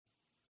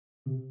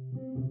I'm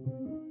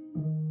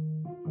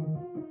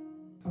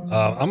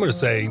going to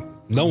say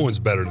no one's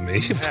better than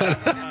me.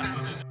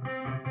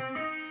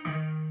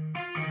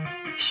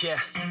 Yeah,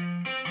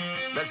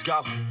 let's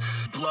go.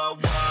 Blow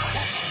up.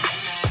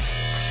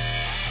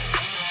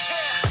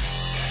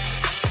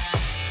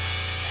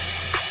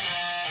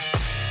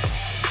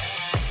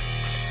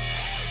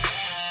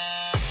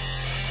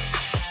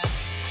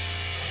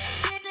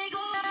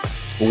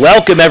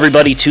 Welcome,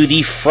 everybody, to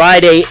the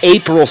Friday,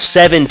 April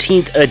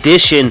 17th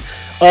edition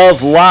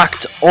of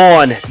Locked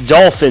On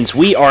Dolphins.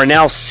 We are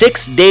now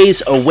 6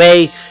 days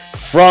away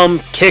from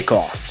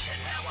kickoff.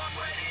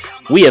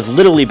 We have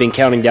literally been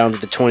counting down to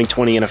the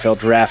 2020 NFL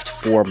Draft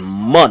for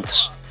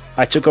months.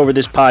 I took over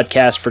this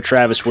podcast for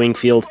Travis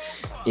Wingfield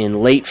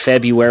in late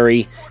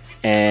February,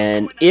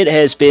 and it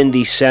has been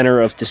the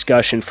center of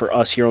discussion for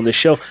us here on this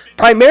show,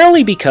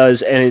 primarily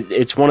because, and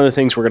it's one of the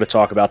things we're going to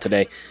talk about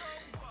today,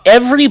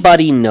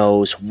 everybody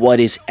knows what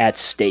is at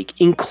stake,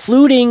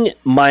 including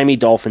Miami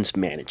Dolphins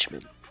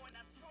management.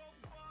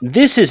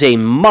 This is a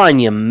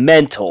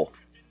monumental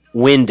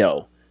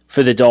window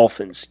for the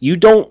Dolphins. You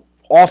don't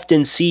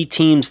often see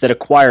teams that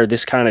acquire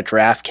this kind of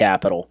draft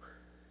capital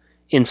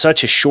in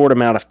such a short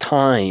amount of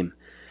time.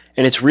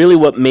 And it's really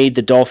what made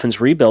the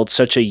Dolphins rebuild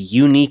such a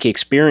unique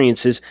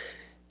experience is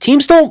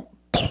teams don't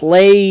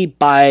play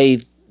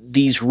by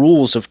these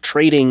rules of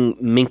trading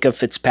Minkah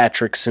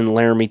Fitzpatricks and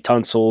Laramie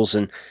Tunsil's,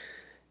 and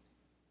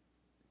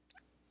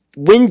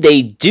when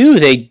they do,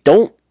 they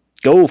don't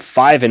go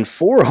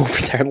 5-4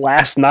 over their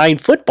last 9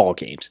 football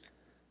games.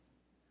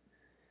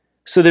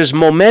 So there's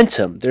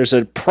momentum. There's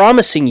a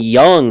promising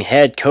young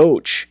head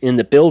coach in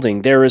the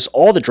building. There is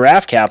all the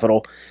draft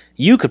capital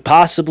you could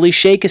possibly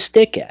shake a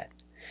stick at.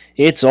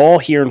 It's all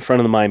here in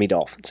front of the Miami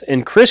Dolphins.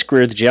 And Chris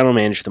Grier, the general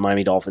manager of the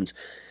Miami Dolphins,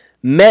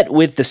 met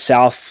with the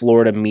South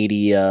Florida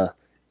media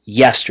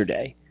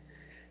yesterday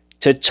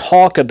to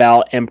talk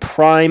about and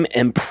prime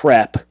and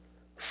prep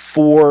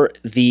for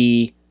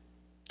the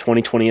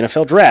 2020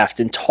 NFL Draft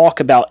and talk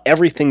about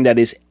everything that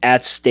is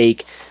at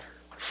stake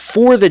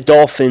for the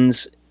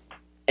Dolphins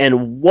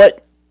and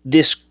what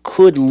this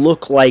could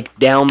look like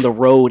down the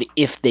road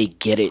if they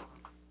get it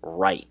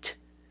right.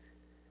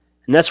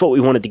 And that's what we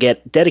wanted to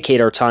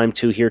dedicate our time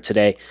to here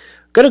today.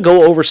 I'm going to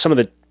go over some of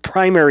the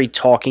primary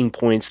talking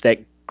points that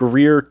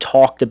Grier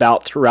talked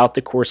about throughout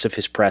the course of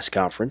his press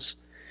conference,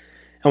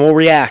 and we'll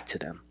react to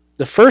them.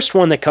 The first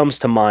one that comes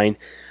to mind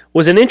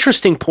was an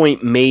interesting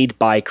point made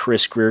by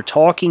Chris Grier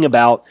talking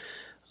about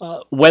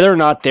whether or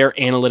not their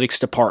analytics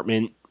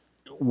department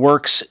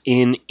works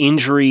in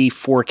injury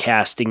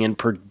forecasting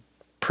and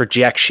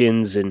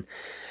projections and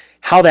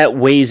how that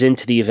weighs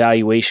into the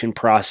evaluation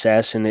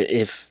process, and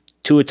if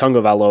Tua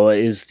Tagovailoa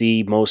is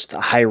the most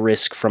high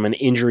risk from an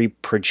injury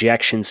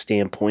projection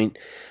standpoint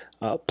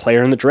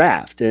player in the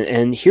draft.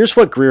 And here's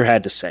what Grier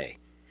had to say.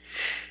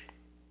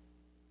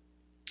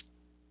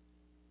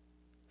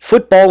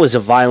 Football is a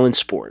violent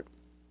sport.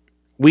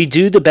 We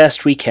do the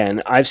best we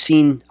can. I've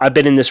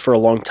been in this for a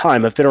long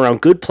time. I've been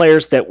around good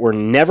players that were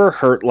never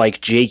hurt, like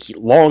Jake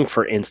Long,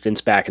 for instance,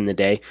 back in the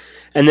day.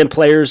 And then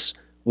players,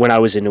 when I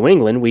was in New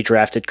England, we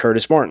drafted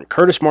Curtis Martin.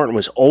 Curtis Martin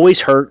was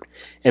always hurt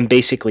and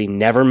basically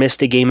never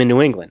missed a game in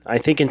New England. I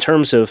think in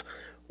terms of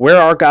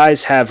where our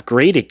guys have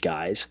graded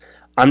guys,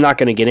 I'm not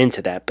going to get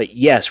into that. But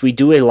yes, we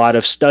do a lot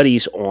of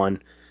studies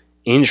on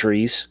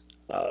injuries.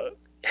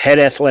 Head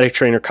athletic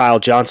trainer Kyle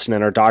Johnson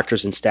and our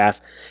doctors and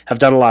staff have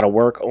done a lot of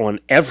work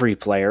on every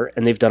player,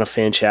 and they've done a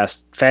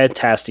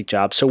fantastic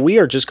job. So we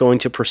are just going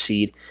to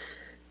proceed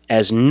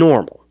as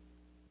normal.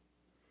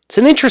 It's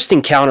an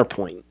interesting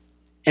counterpoint.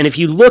 And if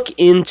you look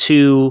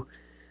into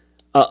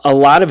a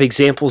lot of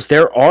examples,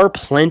 there are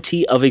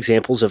plenty of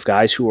examples of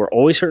guys who are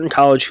always hurt in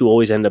college who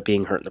always end up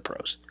being hurt in the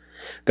pros.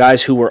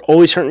 Guys who were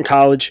always hurt in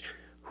college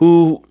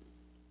who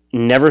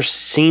never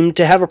seemed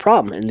to have a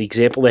problem. And the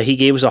example that he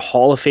gave was a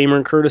Hall of Famer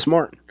in Curtis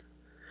Martin.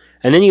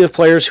 And then you have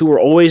players who were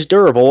always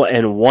durable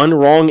and one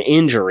wrong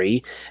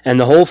injury, and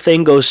the whole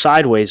thing goes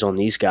sideways on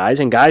these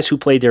guys. And guys who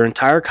played their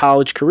entire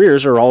college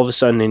careers are all of a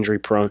sudden injury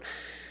prone.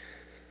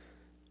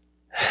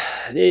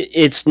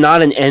 It's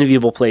not an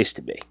enviable place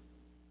to be.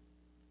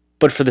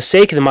 But for the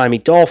sake of the Miami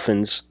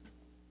Dolphins,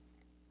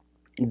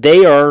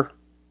 they are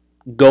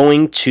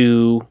going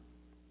to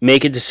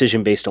make a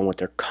decision based on what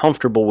they're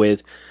comfortable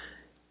with.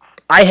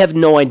 I have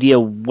no idea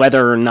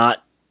whether or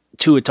not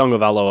Tua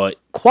Tagovailoa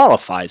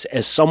qualifies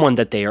as someone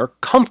that they are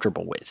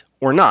comfortable with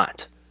or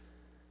not.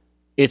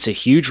 It's a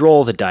huge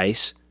roll of the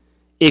dice.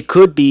 It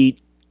could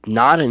be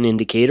not an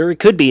indicator. It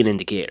could be an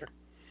indicator.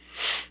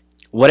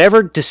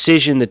 Whatever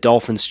decision the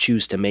Dolphins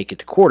choose to make at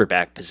the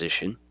quarterback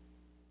position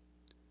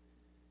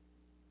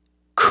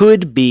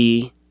could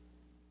be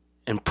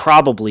and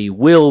probably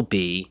will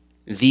be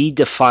the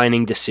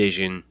defining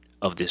decision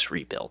of this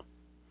rebuild.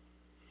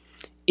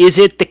 Is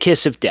it the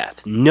kiss of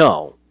death?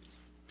 No.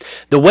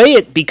 The way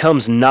it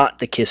becomes not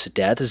the kiss of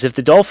death is if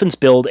the Dolphins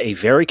build a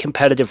very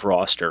competitive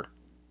roster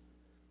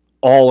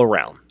all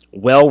around,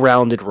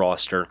 well-rounded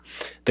roster,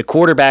 the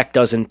quarterback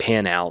doesn't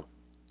pan out,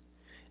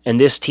 and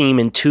this team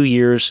in 2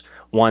 years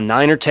won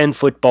 9 or 10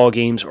 football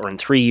games, or in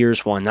 3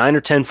 years won 9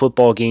 or 10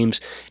 football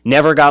games,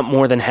 never got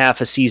more than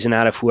half a season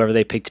out of whoever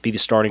they picked to be the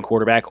starting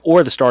quarterback,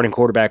 or the starting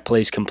quarterback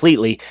plays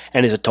completely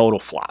and is a total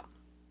flop,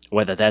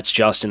 whether that's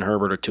Justin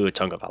Herbert or Tua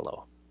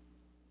Tagovailoa.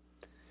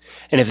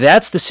 And if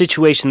that's the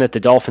situation that the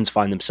Dolphins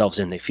find themselves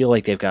in, they feel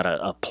like they've got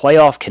a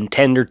playoff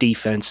contender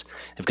defense,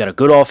 they've got a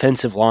good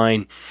offensive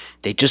line,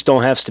 they just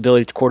don't have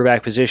stability at the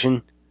quarterback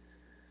position,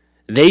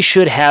 they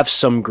should have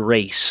some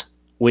grace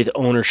with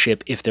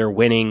ownership if they're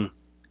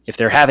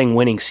having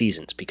winning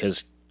seasons,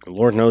 because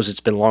Lord knows it's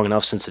been long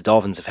enough since the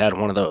Dolphins have had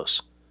one of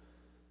those.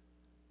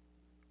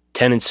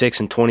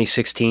 10-6 in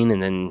 2016,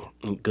 and then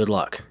good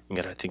luck. You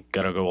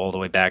gotta go all the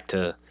way back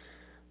to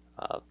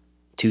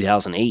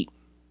 2008.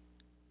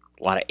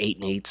 A lot of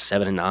 8-8,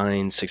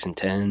 7-9,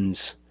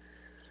 6-10s.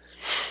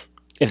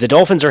 If the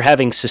Dolphins are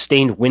having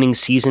sustained winning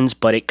seasons,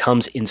 but it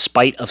comes in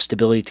spite of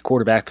stability at the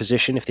quarterback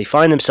position, if they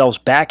find themselves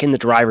back in the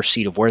driver's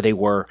seat of where they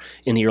were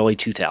in the early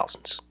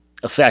 2000s,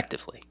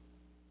 effectively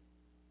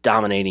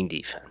dominating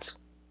defense,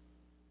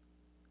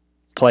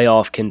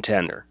 playoff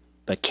contender,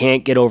 but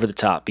can't get over the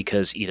top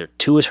because either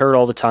Tua is hurt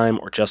all the time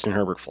or Justin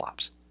Herbert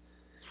flops.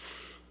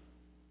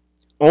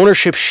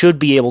 Ownership should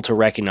be able to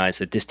recognize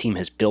that this team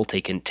has built a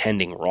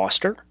contending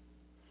roster,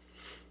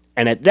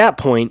 and at that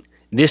point,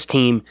 this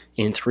team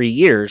in 3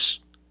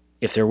 years,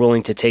 if they're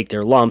willing to take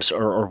their lumps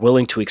or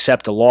willing to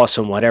accept a loss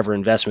on whatever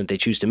investment they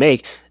choose to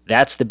make,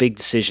 that's the big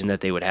decision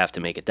that they would have to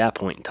make at that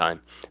point in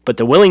time. But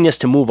the willingness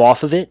to move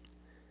off of it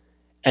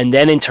and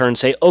then in turn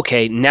say,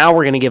 okay, now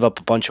we're going to give up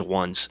a bunch of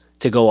ones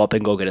to go up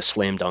and go get a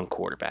slam dunk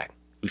quarterback.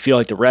 We feel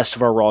like the rest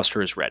of our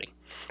roster is ready.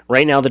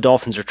 Right now, the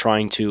Dolphins are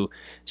trying to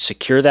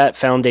secure that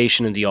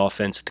foundation of the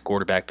offense at the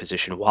quarterback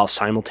position while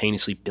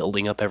simultaneously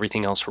building up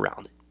everything else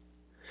around it.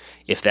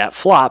 If that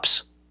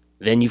flops,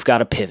 then you've got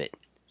to pivot.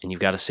 And you've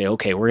got to say,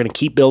 okay, we're going to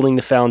keep building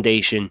the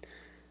foundation,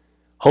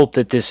 hope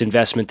that this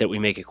investment that we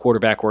make at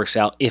quarterback works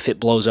out. If it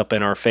blows up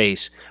in our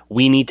face,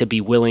 we need to be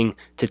willing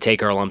to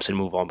take our lumps and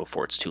move on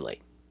before it's too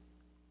late.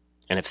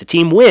 And if the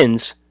team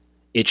wins,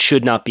 it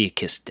should not be a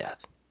kiss of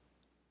death.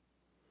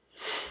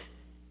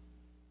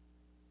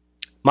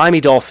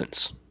 Miami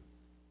Dolphins,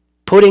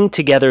 putting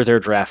together their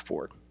draft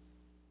board.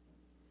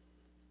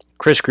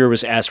 Chris Grier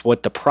was asked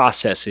what the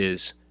process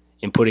is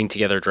in putting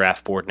together a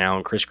draft board now,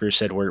 and Chris Grier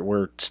said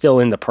we're still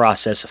in the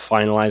process of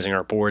finalizing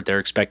our board. They're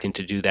expecting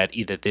to do that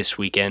either this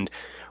weekend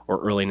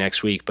or early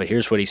next week. But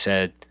here's what he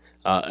said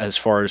as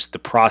far as the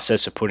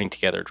process of putting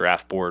together a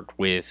draft board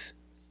with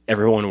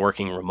everyone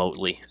working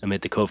remotely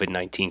amid the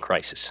COVID-19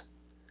 crisis.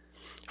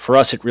 For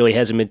us, it really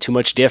hasn't been too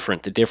much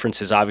different. The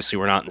difference is obviously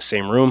we're not in the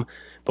same room,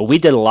 but we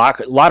did a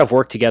lot of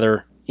work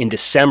together in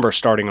December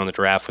starting on the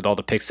draft with all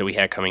the picks that we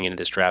had coming into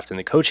this draft. And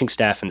the coaching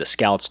staff and the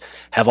scouts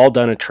have all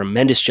done a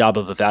tremendous job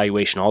of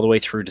evaluation all the way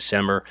through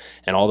December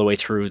and all the way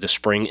through the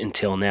spring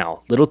until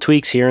now. Little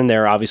tweaks here and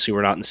there. Obviously,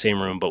 we're not in the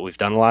same room, but we've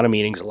done a lot of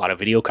meetings, a lot of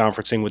video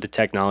conferencing with the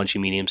technology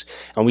mediums,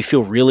 and we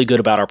feel really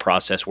good about our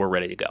process. We're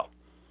ready to go.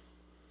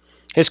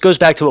 This goes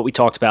back to what we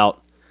talked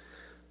about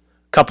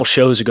a couple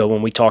shows ago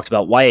when we talked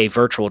about why a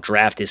virtual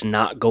draft is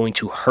not going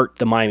to hurt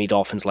the Miami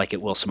Dolphins like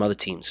it will some other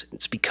teams.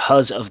 It's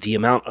because of the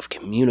amount of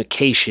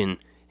communication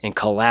and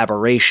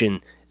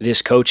collaboration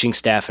this coaching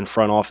staff and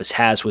front office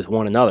has with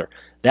one another.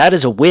 That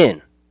is a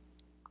win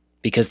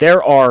because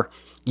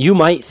you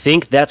might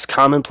think that's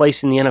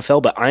commonplace in the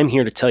NFL, but I'm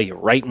here to tell you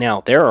right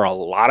now, there are a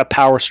lot of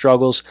power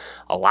struggles,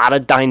 a lot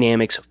of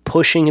dynamics of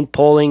pushing and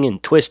pulling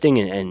and twisting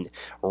and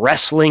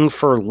wrestling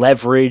for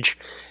leverage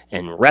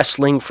and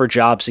wrestling for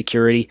job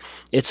security.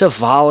 It's a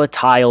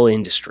volatile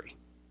industry.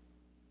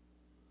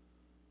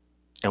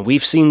 And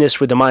we've seen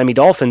this with the Miami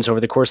Dolphins over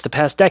the course of the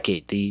past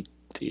decade.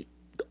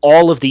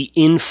 All of the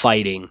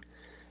infighting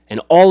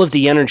and all of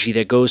the energy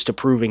that goes to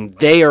proving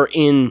they are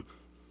in,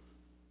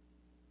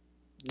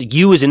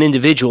 you as an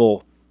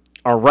individual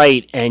are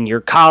right and your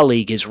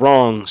colleague is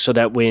wrong, so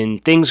that when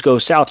things go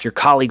south, your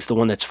colleague's the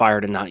one that's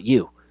fired and not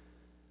you.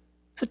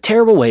 It's a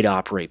terrible way to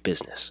operate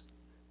business.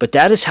 But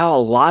that is how a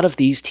lot of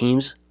these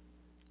teams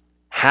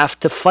have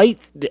to fight.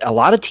 A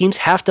lot of teams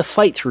have to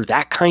fight through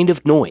that kind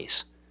of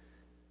noise.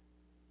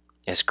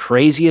 As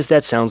crazy as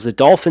that sounds, the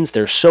Dolphins,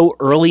 they're so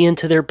early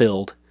into their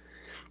build.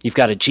 You've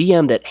got a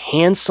GM that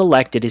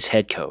hand-selected his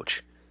head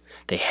coach.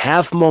 They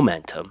have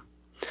momentum.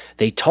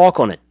 They talk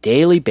on a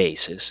daily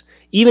basis,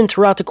 even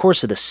throughout the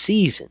course of the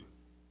season.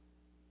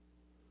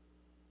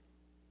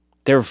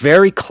 They're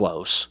very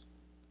close.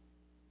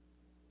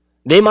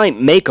 They might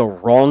make a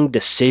wrong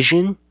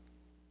decision,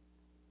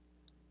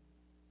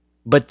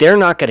 but they're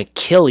not going to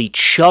kill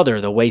each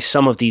other the way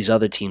some of these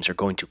other teams are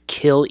going to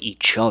kill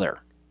each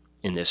other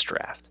in this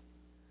draft.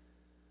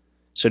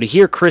 So to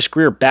hear Chris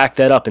Grier back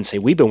that up and say,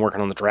 we've been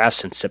working on the draft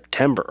since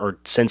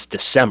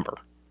December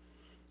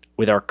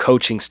with our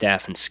coaching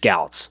staff and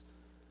scouts.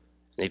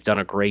 They've done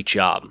a great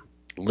job.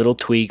 Little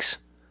tweaks.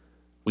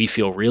 We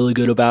feel really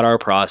good about our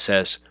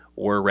process.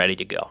 We're ready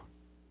to go.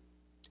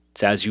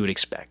 It's as you would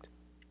expect.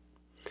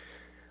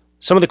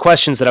 Some of the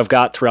questions that I've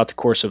got throughout the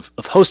course of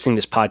hosting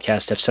this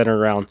podcast have centered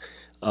around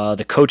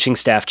the coaching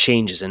staff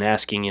changes and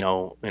asking,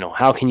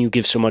 how can you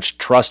give so much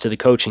trust to the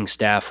coaching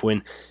staff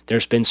when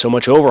there's been so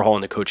much overhaul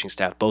in the coaching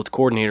staff? Both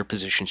coordinator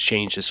positions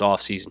changed this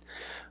offseason.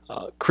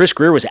 Chris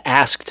Grier was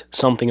asked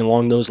something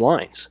along those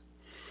lines.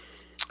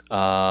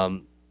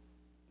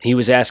 He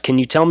was asked, can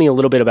you tell me a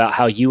little bit about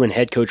how you and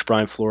head coach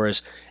Brian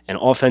Flores and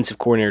offensive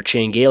coordinator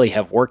Chan Gailey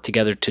have worked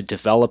together to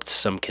develop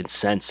some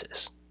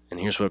consensus? And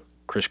here's what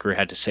Chris Grier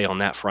had to say on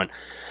that front.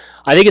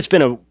 I think it's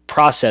been a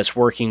process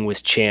working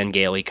with Chan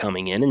Gailey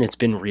coming in, and it's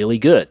been really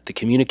good. The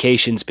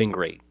communication's been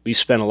great. We've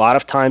spent a lot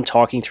of time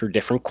talking through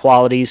different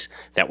qualities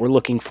that we're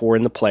looking for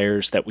in the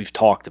players that we've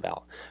talked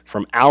about.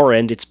 From our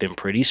end, it's been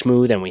pretty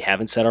smooth, and we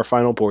haven't set our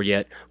final board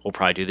yet. We'll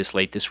probably do this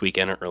late this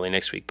weekend or early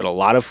next week, but a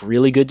lot of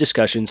really good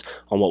discussions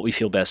on what we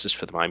feel best is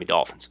for the Miami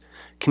Dolphins.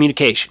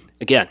 Communication,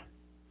 again,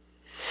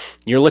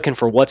 you're looking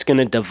for what's going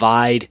to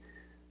divide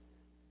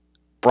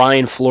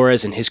Brian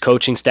Flores and his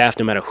coaching staff,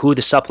 no matter who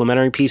the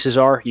supplementary pieces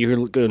are. You're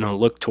going to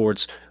look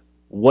towards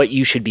what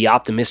you should be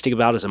optimistic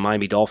about as a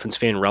Miami Dolphins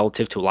fan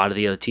relative to a lot of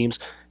the other teams.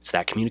 It's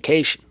that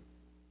communication.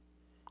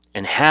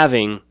 And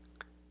having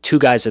two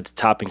guys at the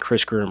top in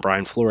Chris Grier and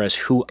Brian Flores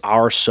who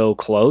are so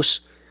close,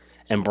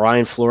 and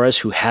Brian Flores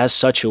who has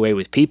such a way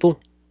with people,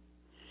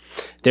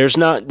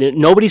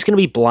 nobody's going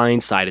to be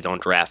blindsided on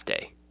draft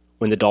day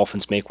when the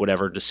Dolphins make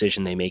whatever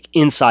decision they make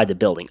inside the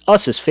building.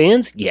 Us as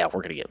fans, yeah,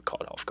 we're going to get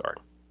caught off guard.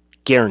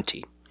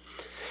 Guaranteed.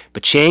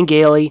 But Chan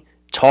Gailey,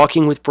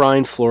 talking with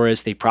Brian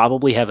Flores, they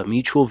probably have a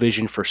mutual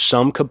vision for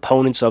some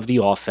components of the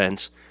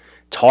offense,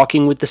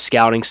 talking with the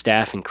scouting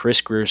staff and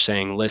Chris Grier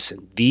saying,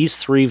 listen, these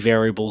three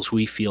variables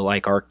we feel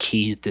like are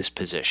key at this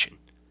position.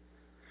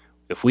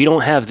 If we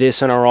don't have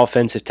this in our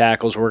offensive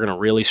tackles, we're going to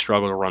really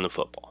struggle to run the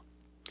football.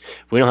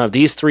 If we don't have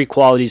these three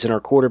qualities in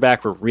our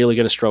quarterback, we're really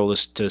going to struggle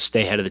to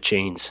stay ahead of the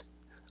chains,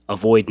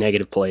 avoid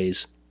negative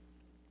plays,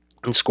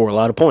 and score a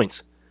lot of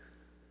points.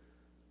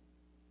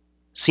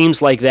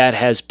 Seems like that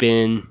has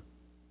been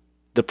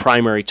the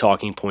primary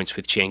talking points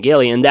with Chan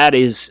Gailey, and that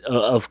is,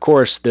 of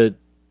course, the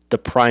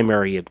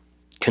primary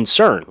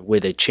concern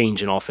with a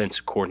change in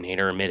offensive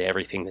coordinator amid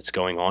everything that's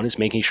going on, is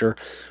making sure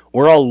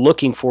we're all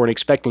looking for and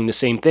expecting the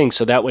same thing,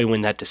 so that way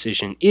when that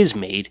decision is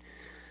made,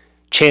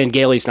 Chan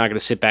Gailey's not going to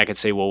sit back and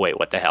say, well, wait,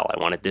 what the hell? I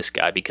wanted this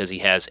guy because he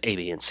has A,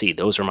 B, and C.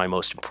 Those are my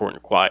most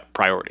important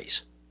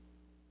priorities.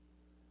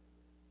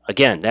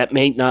 Again,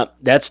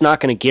 that's not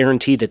going to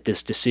guarantee that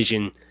this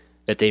decision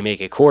that they make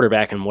a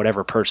quarterback and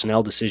whatever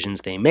personnel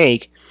decisions they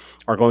make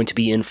are going to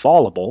be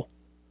infallible,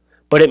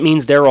 but it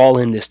means they're all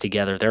in this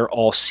together. They're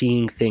all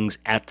seeing things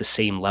at the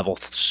same level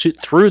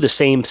through the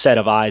same set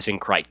of eyes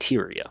and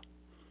criteria.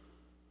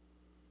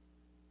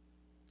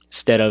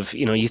 Instead of,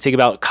 you think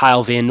about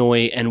Kyle Van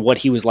Noy and what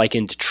he was like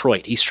in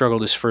Detroit. He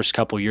struggled his first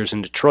couple years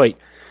in Detroit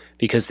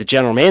because the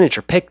general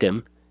manager picked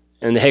him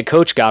and the head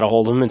coach got a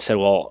hold of him and said,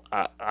 well,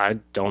 I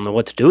don't know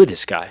what to do with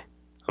this guy.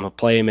 I'm going to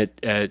play him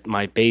at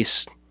my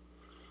base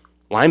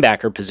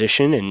linebacker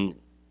position, and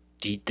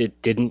he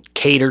didn't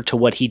cater to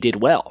what he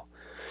did well.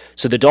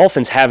 So the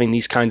Dolphins having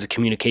these kinds of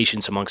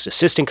communications amongst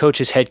assistant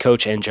coaches, head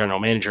coach, and general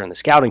manager and the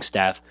scouting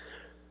staff,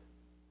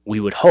 we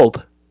would hope,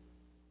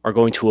 are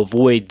going to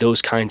avoid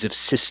those kinds of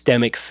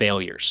systemic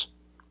failures.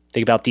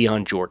 Think about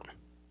Deion Jordan.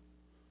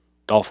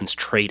 Dolphins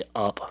trade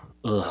up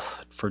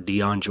for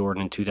Deion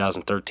Jordan in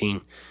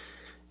 2013.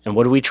 And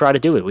what did we try to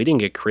do with it? We didn't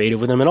get creative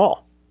with him at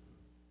all.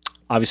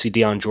 Obviously,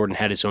 Deion Jordan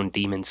had his own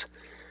demons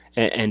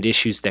and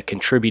issues that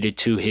contributed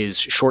to his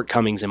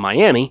shortcomings in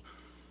Miami.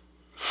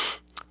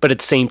 But at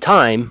the same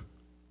time,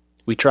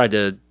 we tried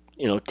to,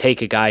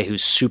 take a guy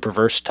who's super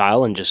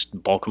versatile and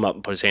just bulk him up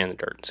and put his hand in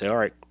the dirt and say, all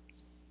right,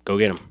 go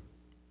get him.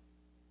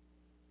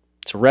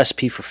 It's a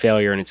recipe for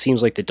failure, and it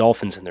seems like the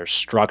Dolphins and their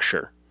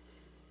structure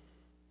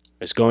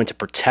is going to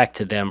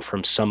protect them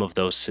from some of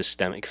those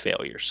systemic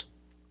failures.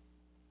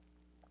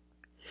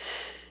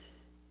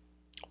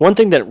 One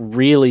thing that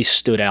really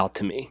stood out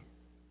to me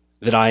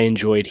that I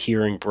enjoyed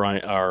hearing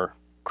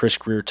Chris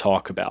Grier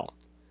talk about.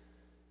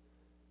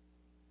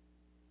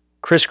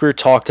 Chris Grier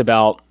talked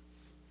about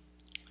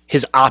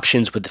his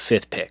options with the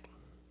fifth pick.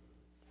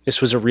 This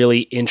was a really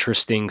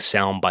interesting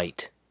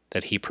soundbite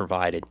that he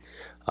provided.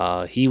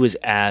 He was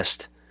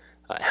asked,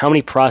 how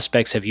many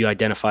prospects have you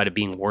identified as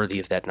being worthy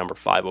of that number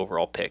 5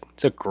 overall pick?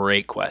 It's a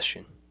great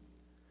question.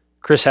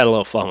 Chris had a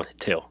little fun with it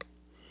too.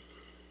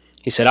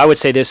 He said, I would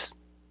say this,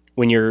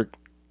 when you're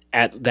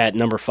at that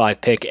number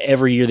 5 pick,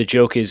 every year the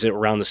joke is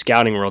around the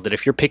scouting world that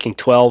if you're picking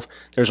 12,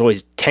 there's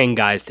always 10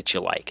 guys that you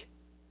like.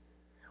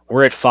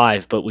 We're at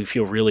 5, but we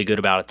feel really good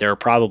about it. There are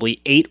probably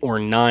 8 or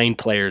 9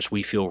 players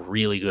we feel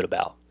really good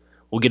about.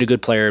 We'll get a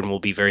good player and we'll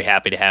be very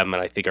happy to have him,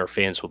 and I think our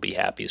fans will be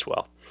happy as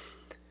well.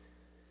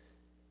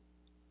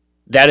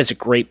 That is a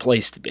great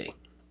place to be.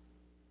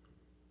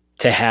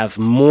 To have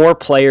more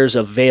players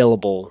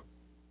available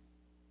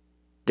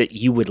that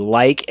you would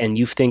like and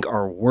you think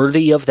are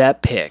worthy of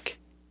that pick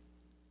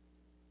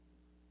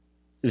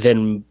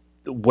than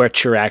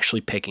what you're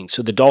actually picking.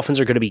 So the Dolphins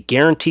are going to be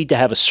guaranteed to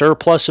have a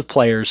surplus of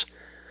players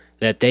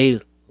that they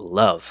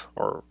love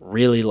or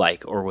really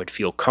like or would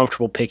feel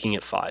comfortable picking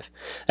at 5.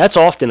 That's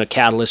often a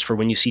catalyst for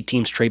when you see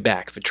teams trade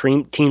back. If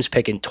a team's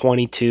picking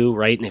 22,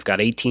 right, and they've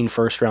got 18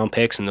 first-round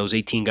picks and those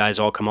 18 guys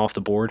all come off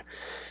the board,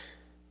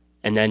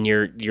 and then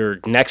your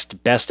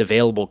next best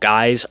available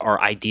guys are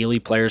ideally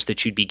players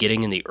that you'd be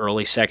getting in the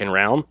early second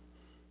round,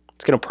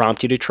 it's going to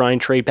prompt you to try and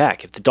trade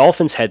back. If the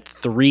Dolphins had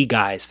 3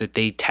 guys that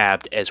they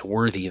tabbed as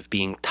worthy of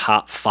being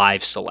top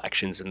 5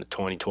 selections in the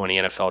 2020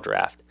 NFL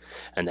Draft,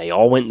 and they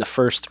all went in the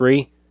first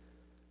 3,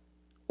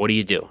 what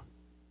do?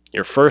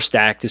 Your first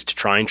act is to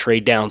try and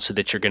trade down so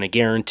that you're going to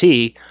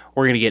guarantee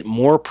we're going to get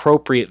more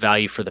appropriate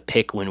value for the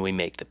pick when we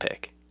make the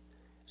pick.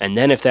 And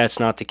then if that's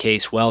not the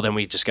case, well, then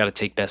we just got to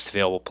take best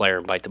available player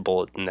and bite the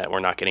bullet in that we're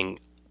not getting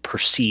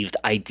perceived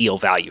ideal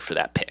value for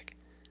that pick.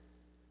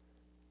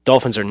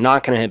 Dolphins are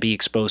not going to be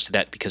exposed to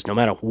that because no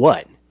matter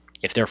what,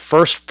 if their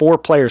first 4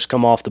 players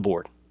come off the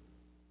board,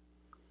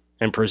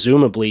 and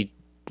presumably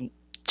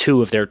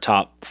 2 of their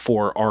top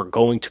 4 are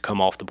going to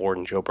come off the board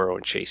in Joe Burrow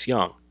and Chase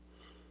Young,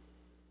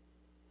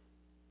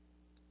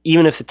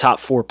 even if the top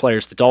 4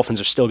 players, the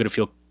Dolphins are still going to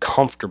feel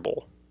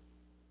comfortable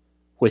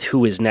with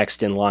who is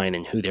next in line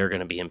and who they're going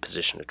to be in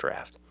position to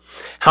draft.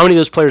 How many of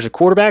those players are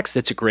quarterbacks?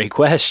 That's a great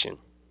question.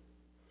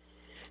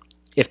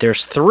 If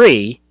there's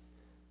 3,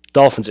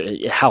 Dolphins,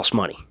 house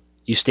money.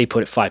 You stay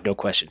put at 5, no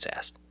questions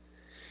asked.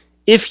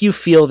 If you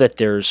feel that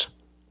there's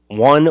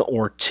 1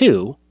 or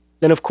 2,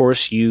 then of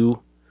course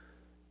you,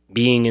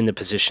 being in the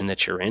position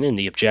that you're in and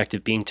the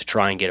objective being to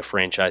try and get a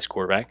franchise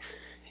quarterback,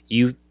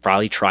 you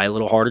probably try a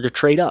little harder to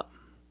trade up.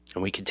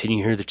 And we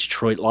continue here, the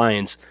Detroit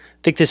Lions. I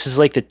think this is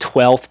like the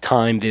 12th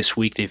time this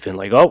week they've been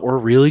like, oh, we're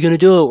really going to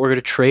do it. We're going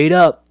to trade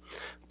up.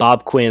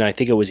 Bob Quinn, I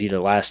think it was either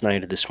last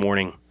night or this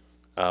morning,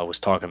 was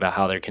talking about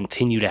how they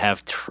continue to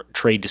have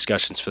trade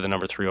discussions for the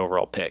number 3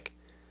 overall pick.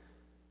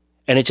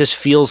 And it just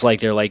feels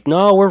like they're like,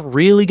 no, we're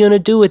really going to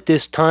do it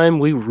this time.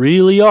 We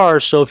really are.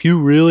 So if you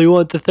really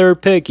want the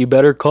 3rd pick, you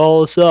better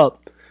call us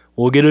up.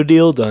 We'll get a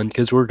deal done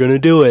because we're going to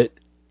do it.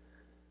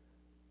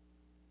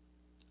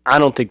 I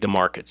don't think the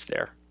market's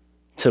there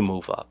to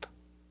move up.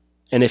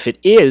 And if it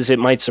is, it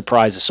might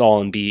surprise us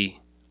all and be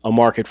a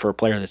market for a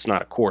player that's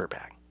not a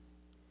quarterback.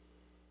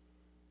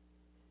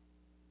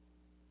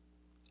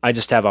 I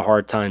just have a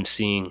hard time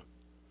seeing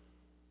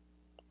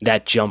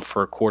that jump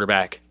for a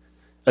quarterback,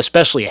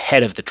 especially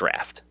ahead of the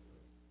draft.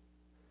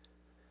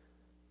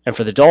 And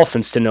for the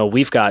Dolphins to know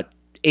we've got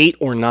 8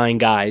 or 9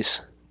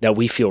 guys that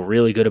we feel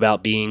really good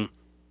about being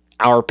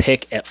our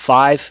pick at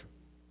 5,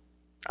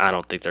 I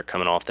don't think they're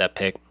coming off that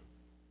pick.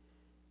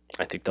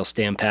 I think they'll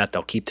stand pat.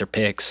 They'll keep their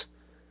picks.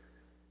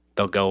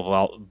 They'll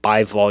go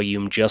by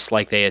volume just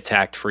like they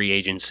attacked free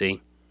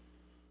agency.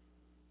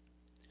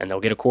 And they'll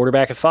get a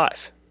quarterback at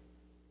 5.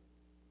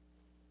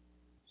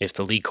 If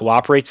the league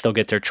cooperates, they'll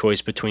get their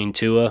choice between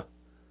Tua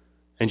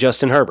and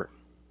Justin Herbert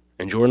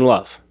and Jordan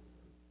Love.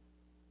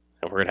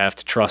 And we're going to have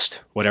to trust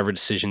whatever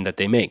decision that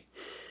they make.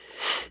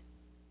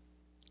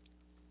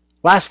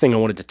 Last thing I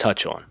wanted to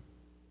touch on.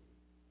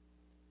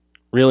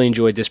 Really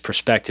enjoyed this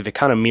perspective. It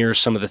kind of mirrors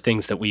some of the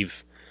things that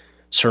we've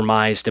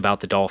surmised about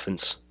the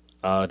Dolphins,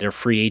 their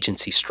free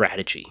agency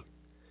strategy.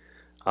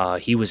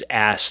 Chris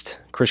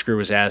Grier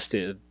was asked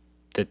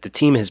that the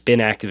team has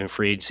been active in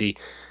free agency.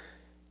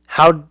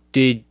 How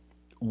did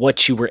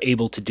what you were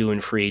able to do in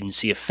free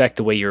agency affect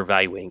the way you're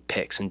evaluating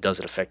picks, and does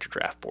it affect your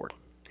draft board?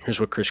 Here's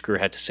what Chris Grier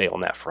had to say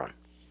on that front.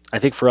 I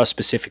think for us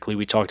specifically,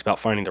 we talked about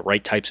finding the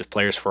right types of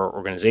players for our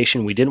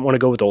organization. We didn't want to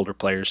go with older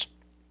players.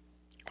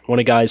 We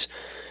wanted guys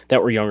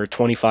that were younger,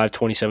 25,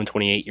 27,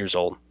 28 years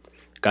old.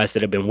 Guys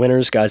that have been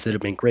winners, guys that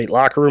have been great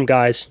locker room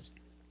guys,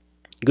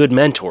 good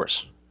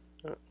mentors.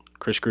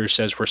 Chris Grier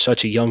says we're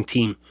such a young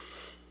team.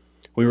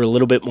 We were a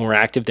little bit more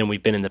active than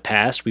we've been in the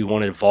past. We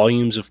wanted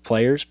volumes of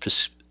players,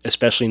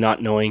 especially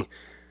not knowing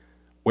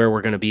where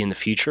we're going to be in the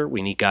future.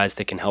 We need guys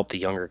that can help the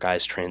younger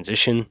guys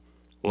transition,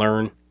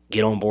 learn,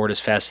 get on board as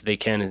fast as they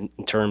can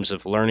in terms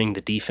of learning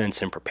the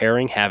defense and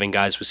preparing. Having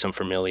guys with some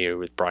familiarity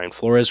with Brian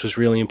Flores was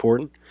really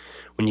important.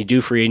 When you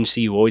do free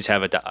agency, you always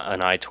have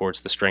an eye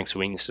towards the strengths and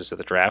weaknesses of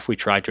the draft. We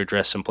tried to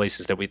address some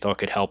places that we thought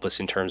could help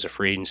us in terms of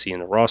free agency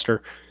and the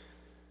roster,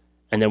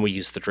 and then we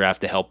used the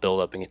draft to help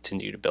build up and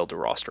continue to build the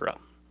roster up.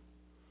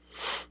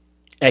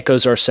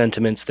 Echoes our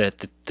sentiments that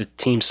the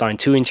team signed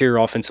 2 interior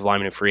offensive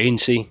linemen in free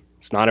agency.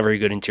 It's not a very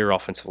good interior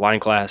offensive line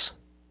class.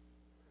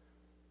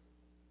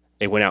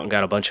 They went out and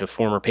got a bunch of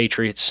former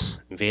Patriots,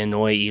 Van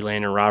Noy,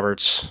 Elandon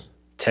Roberts,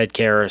 Ted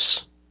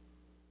Karras.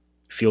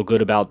 Feel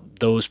good about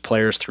those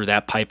players through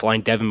that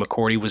pipeline. Devin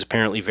McCourty was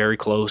apparently very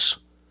close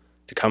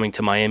to coming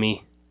to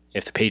Miami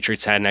if the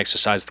Patriots hadn't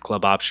exercised the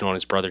club option on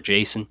his brother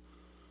Jason.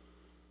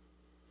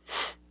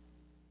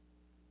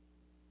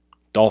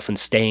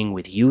 Dolphins staying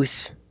with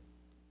youth.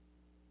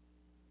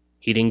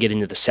 He didn't get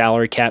into the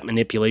salary cap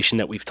manipulation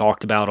that we've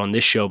talked about on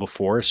this show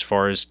before, as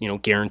far as,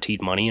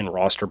 guaranteed money and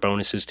roster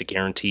bonuses to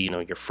guarantee,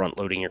 you're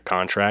front-loading your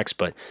contracts,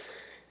 but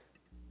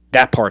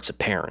that part's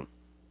apparent.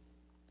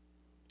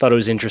 Thought it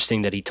was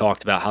interesting that he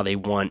talked about how they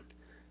want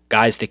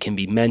guys that can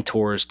be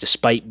mentors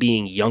despite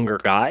being younger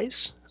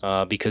guys,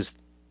 because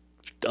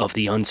of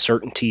the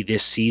uncertainty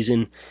this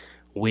season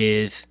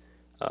with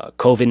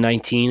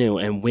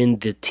COVID-19 and when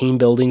the team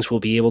buildings will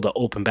be able to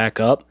open back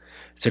up.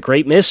 It's a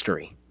great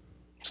mystery.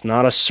 It's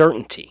not a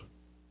certainty.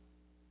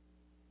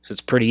 So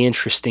it's pretty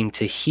interesting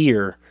to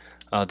hear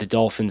the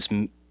Dolphins,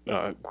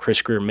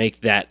 Chris Grier,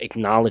 make that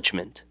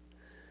acknowledgement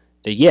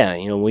that, yeah,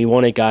 we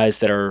wanted guys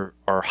that are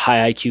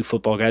high IQ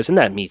football guys, and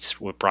that meets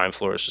what Brian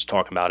Flores was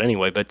talking about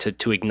anyway, but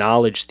to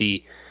acknowledge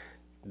the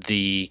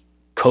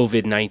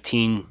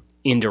COVID-19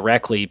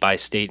 indirectly by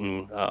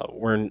stating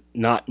we're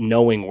not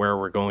knowing where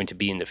we're going to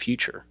be in the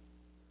future.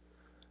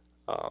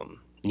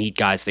 Need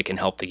guys that can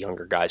help the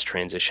younger guys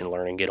transition,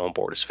 learn, and get on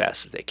board as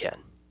fast as they can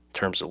in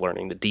terms of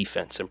learning the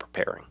defense and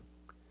preparing.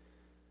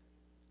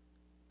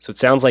 So it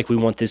sounds like we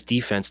want this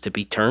defense to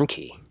be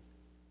turnkey.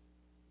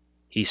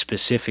 He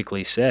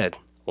specifically said,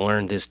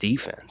 learn this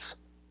defense.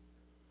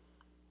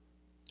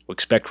 We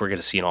expect we're going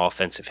to see an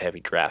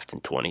offensive-heavy draft in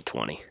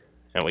 2020.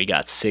 And we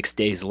got 6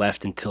 days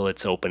left until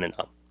it's opening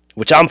up,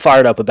 which I'm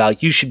fired up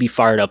about. You should be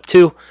fired up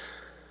too.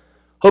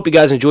 Hope you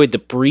guys enjoyed the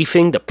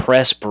briefing, the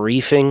press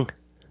briefing,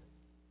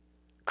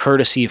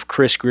 courtesy of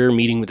Chris Grier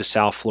meeting with the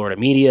South Florida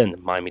media and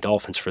the Miami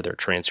Dolphins for their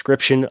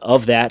transcription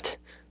of that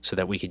so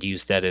that we could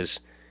use that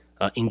as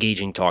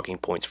engaging talking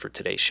points for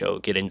today's show.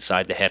 Get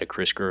inside the head of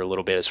Chris Grier a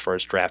little bit as far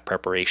as draft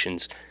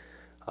preparations.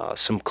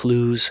 Some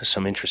clues,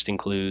 some interesting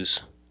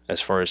clues as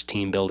far as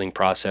team building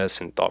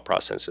process and thought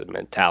process and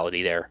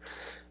mentality there.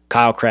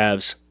 Kyle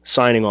Krabs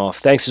signing off.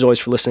 Thanks as always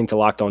for listening to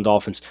Locked On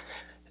Dolphins.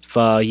 If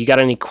you got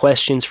any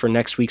questions for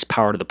next week's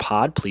Power to the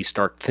Pod, please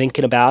start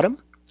thinking about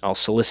them. I'll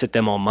solicit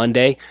them on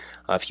Monday.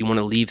 If you want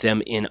to leave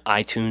them in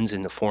iTunes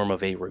in the form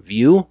of a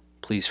review,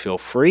 please feel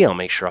free. I'll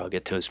make sure I'll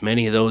get to as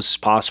many of those as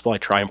possible. I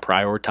try and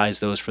prioritize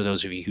those for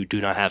those of you who do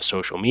not have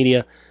social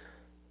media.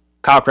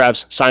 Kyle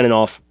Krabs signing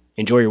off.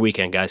 Enjoy your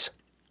weekend, guys.